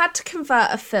to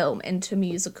convert a film into a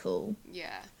musical,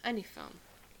 Yeah, any film.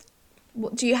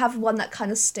 do you have one that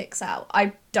kind of sticks out?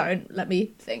 I don't. Let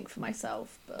me think for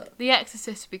myself. But The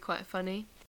Exorcist would be quite funny.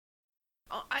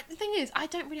 The thing is, I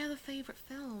don't really have a favourite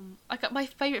film. My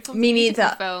favourite films Me are musical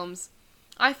neither. films.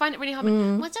 I find it really hard.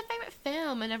 What's your favourite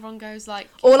film? And everyone goes or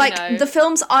you know, the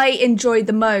films I enjoy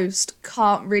the most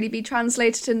can't really be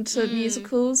translated into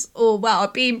musicals. Or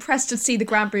I'd be impressed to see the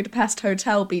Grand Budapest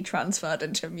Hotel be transferred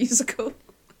into a musical.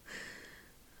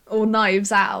 Or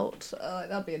Knives Out.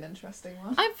 That'd be an interesting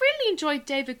one. I've really enjoyed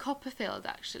David Copperfield.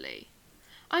 Actually,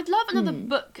 I'd love another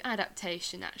book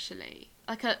adaptation. Actually,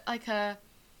 like a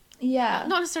Yeah.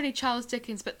 not necessarily Charles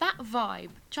Dickens, but that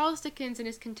vibe. Charles Dickens and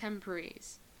his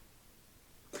contemporaries.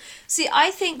 See,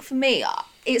 I think for me,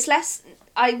 it's less...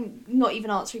 I'm not even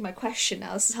answering my question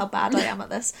now. This is how bad I am at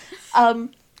this.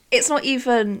 It's not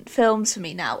even films for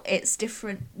me now. It's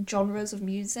different genres of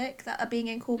music that are being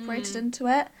incorporated into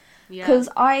it. Yeah. Because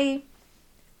I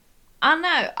don't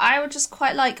know, I would just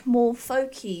quite like more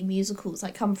folky musicals,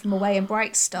 like Come From Away and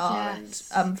Bright Star Yes.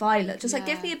 and Violet. Just give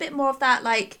Yeah. me a bit more of that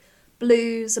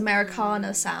blues,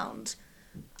 Americana sound.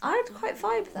 I'd quite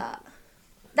vibe that.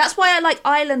 That's why I like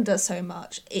Islander so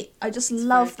much. I just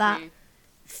love that Folky.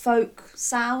 folk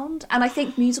sound, and I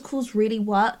think musicals really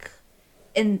work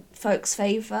in folks'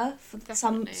 favour for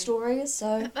some Definitely. stories.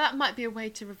 So That might be a way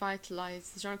to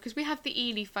revitalise the genre, because we have the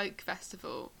Ely Folk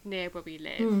Festival near where we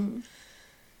live.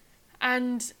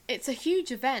 And it's a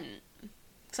huge event.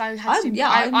 So I had to,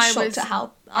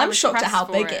 I'm shocked at how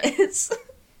for big it is.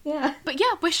 Yeah. But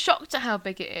yeah, we're shocked at how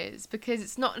big it is, because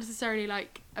it's not necessarily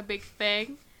like a big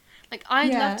thing. Like,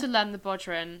 I'd love to learn the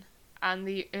bodhran and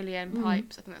the Uilleann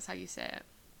pipes. I think that's how you say it.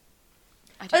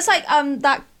 It's like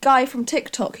that guy from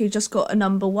TikTok who just got a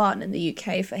 #1 in the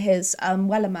UK for his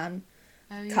Wellerman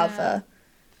cover.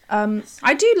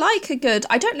 I do like a good.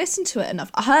 I don't listen to it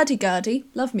enough. A hurdy-gurdy.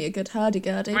 Love me a good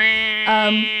hurdy-gurdy.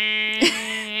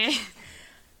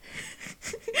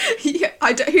 Yeah,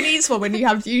 who needs one when you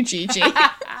have you, Gigi? Just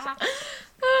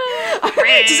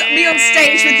me on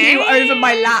stage with you over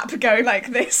my lap going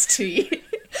like this to you.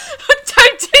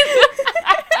 Don't do that!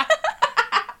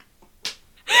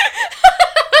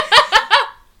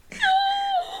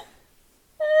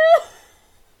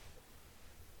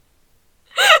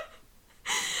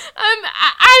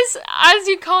 As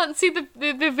you can't see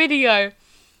the video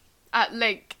at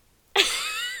link,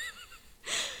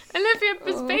 Olivia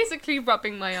was basically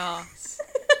rubbing my ass.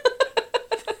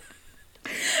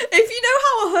 If you know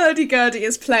how a hurdy-gurdy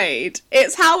is played,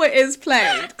 it's how it is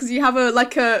played, because you have a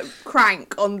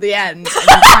crank on the end and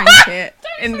you crank it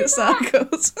in the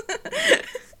circles.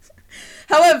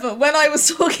 However, when I was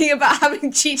talking about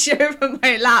having Gigi over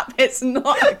my lap, it's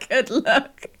not a good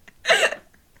look.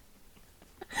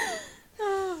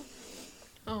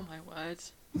 Oh my word.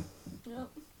 Yep.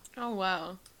 Oh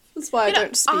wow. That's why I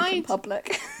don't speak in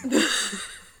public.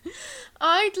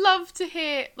 I'd love to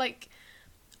hear,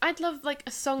 I'd love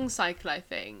a song cycle, I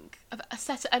think, of a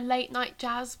set at a late night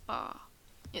jazz bar.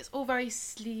 It's all very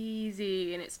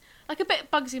sleazy and it's like a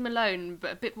bit Bugsy Malone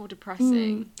but a bit more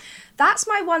depressing. That's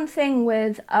my one thing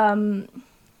with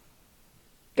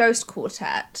Ghost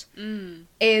Quartet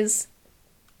is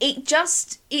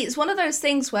it's one of those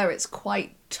things where it's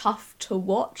quite tough to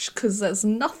watch because there's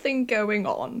nothing going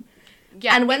on.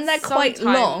 Yeah, and when they're quite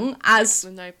long, as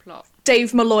with no plot.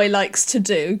 Dave Malloy likes to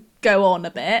do, go on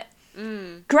a bit.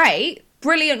 Great,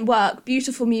 brilliant work,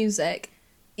 beautiful music.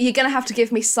 You're going to have to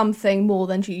give me something more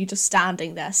than you just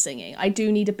standing there singing. I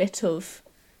do need a bit of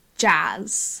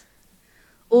jazz.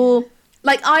 Or,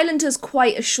 Islander's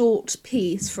quite a short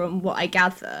piece from what I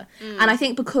gather. And I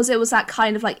think because it was that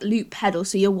kind of loop pedal,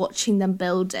 so you're watching them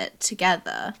build it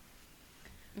together.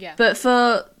 Yeah. But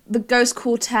for the Ghost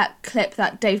Quartet clip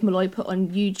that Dave Malloy put on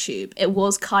YouTube, it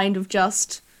was kind of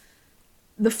just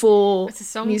the four It's a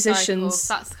song musicians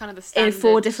cycle. That's kind of the standard. in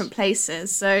 4 different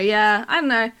places. So yeah, I don't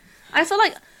know. I feel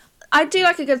like I do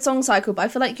like a good song cycle, but I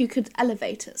feel like you could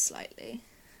elevate it slightly.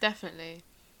 Definitely.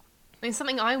 I mean,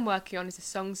 something I'm working on is a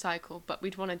song cycle, but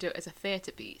we'd want to do it as a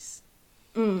theatre piece.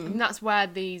 And that's where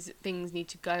these things need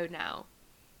to go now.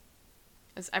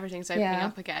 As everything's opening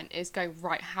up again, is going,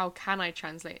 right, how can I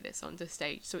translate this onto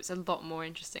stage so it's a lot more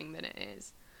interesting than it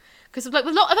is? Because a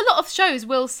lot of shows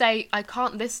will say, I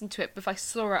can't listen to it, but if I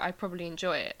saw it, I'd probably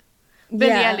enjoy it.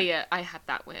 Billy Elliot, I had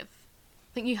that with.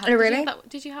 I think you had. Oh, really?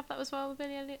 Did you have that as well with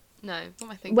Billy Elliot? No. What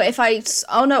am I thinking? But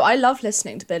oh no, I love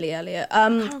listening to Billy Elliot.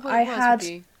 I had. With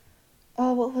you.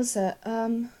 Oh, what was it?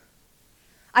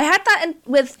 I had that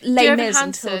with Les Dear Mis Evan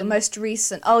until the Hansen. most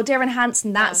recent. Oh, Dear Evan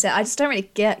Hansen, that's it. I just don't really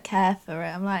care for it.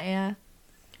 I'm like,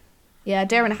 yeah,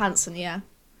 Dear Evan Hansen, yeah.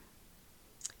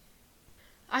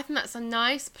 I think that's a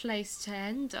nice place to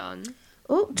end on.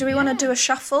 Oh, do we want to do a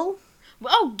shuffle?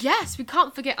 Well, oh yes, we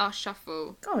can't forget our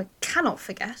shuffle. God, I cannot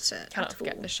forget it. Cannot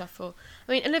forget the shuffle.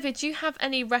 I mean, Olivia, do you have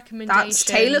any recommendations? That's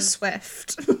Taylor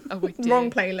Swift. Oh, we do.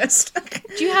 Wrong playlist.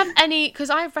 Do you have any?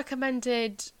 Because I've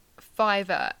recommended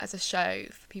Fiverr as a show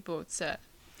for people to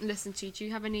listen to. Do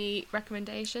you have any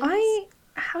recommendations? I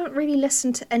haven't really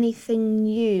listened to anything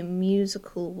new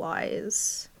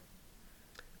musical-wise.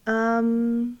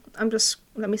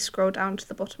 Let me scroll down to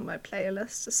the bottom of my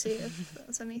playlist to see if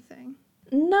there's anything.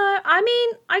 No, I mean,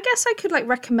 I guess I could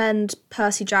recommend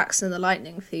Percy Jackson and the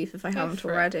Lightning Thief if I haven't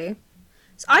already.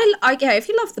 So yeah, if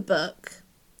you love the book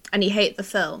and you hate the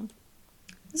film,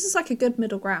 this is a good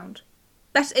middle ground.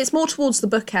 It's more towards the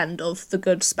book end of the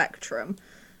good spectrum.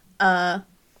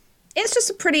 It's just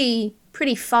a pretty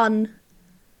fun.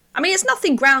 I mean, it's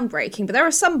nothing groundbreaking, but there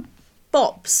are some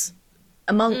bops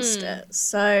amongst it.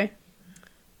 So,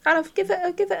 kind of give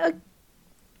it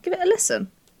a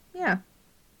listen. Yeah.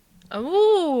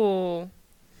 Oh,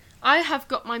 I have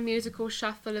got my musical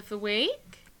shuffle of the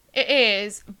week. It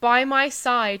is By My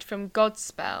Side from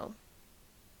Godspell.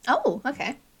 Oh,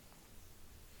 okay.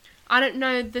 I don't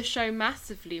know the show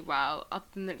massively well, other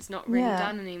than that it's not really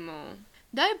done anymore.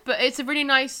 No, but it's a really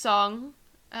nice song.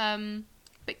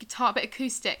 bit guitar, bit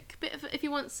acoustic, bit of, if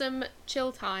you want some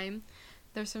chill time,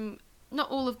 there's some, not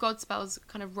all of Godspell's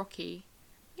kind of rocky.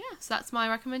 Yeah, so that's my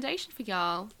recommendation for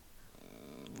y'all.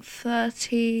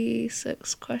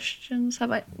 36 questions,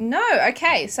 have I? No,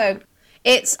 okay, so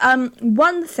it's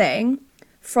One Thing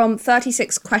from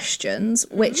 36 Questions,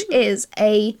 which is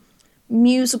a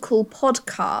musical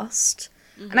podcast.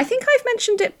 And I think I've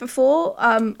mentioned it before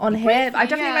on here. I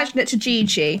definitely mentioned it to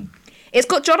Gigi. It's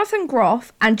got Jonathan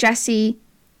Groff and Jesse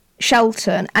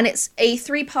Shelton, and it's a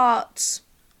 3-part...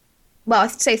 Well, I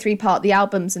say 3-part. The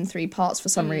album's in 3 parts for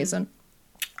some reason.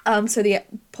 So the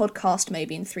podcast may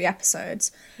be in 3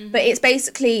 episodes. But it's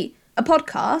basically a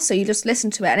podcast, so you just listen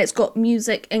to it, and it's got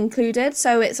music included.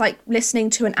 So it's like listening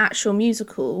to an actual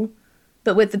musical,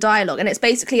 but with the dialogue. And it's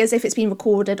basically as if it's been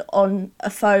recorded on a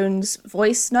phone's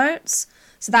voice notes.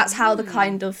 So that's how the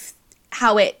kind of...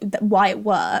 why it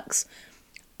works.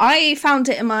 I found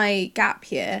it in my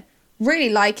gap year. Really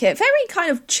like it. Very kind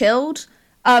of chilled.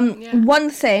 One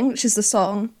Thing, which is the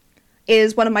song,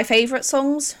 is one of my favourite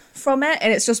songs from it,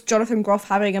 and it's just Jonathan Groff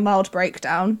having a mild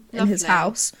breakdown in his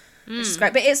house, which is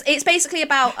great. But it's basically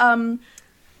about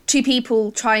 2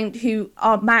 people who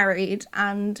are married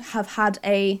and have had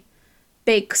a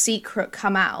big secret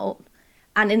come out,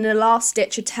 and in a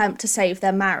last-ditch attempt to save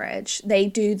their marriage, they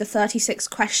do the 36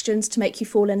 questions to make you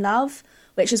fall in love,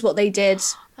 which is what they did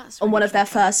on one of their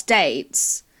first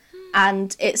dates.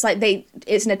 And it's like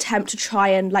it's an attempt to try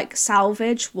and like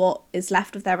salvage what is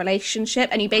left of their relationship,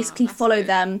 and you basically follow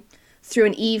them through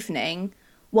an evening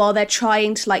while they're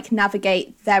trying to like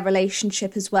navigate their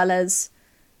relationship as well as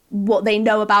what they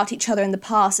know about each other in the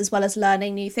past, as well as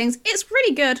learning new things. It's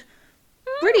really good,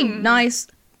 really nice,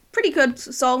 pretty good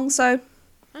song. So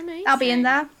amazing. I'll be in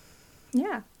there.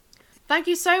 Yeah. Thank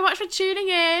you so much for tuning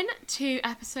in to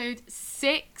episode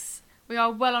 6. We are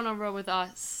well on a roll with our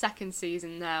 2nd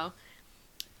season now.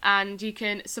 And you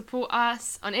can support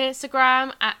us on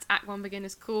Instagram at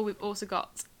 @OneBeginnersCool. We've also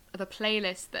got the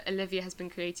playlist that Olivia has been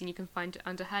creating. You can find it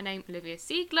under her name, Olivia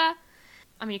Siegler.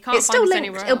 I mean, you can't find us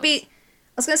anywhere else. It'll be... I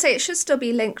was going to say, it should still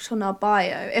be linked on our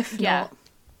bio. If not,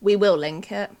 we will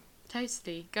link it.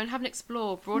 Totally. Go and have an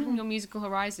explore. Broaden your musical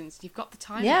horizons. You've got the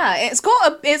time. Yeah, it's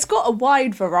got a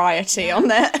wide variety on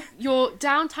there. Your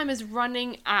downtime is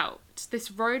running out. This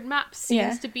roadmap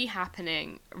seems to be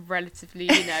happening relatively,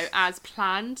 as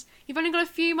planned. You've only got a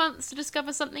few months to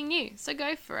discover something new, so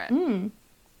go for it.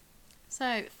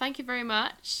 So, thank you very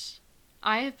much.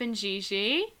 I have been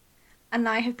Gigi. And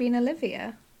I have been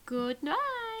Olivia. Good night.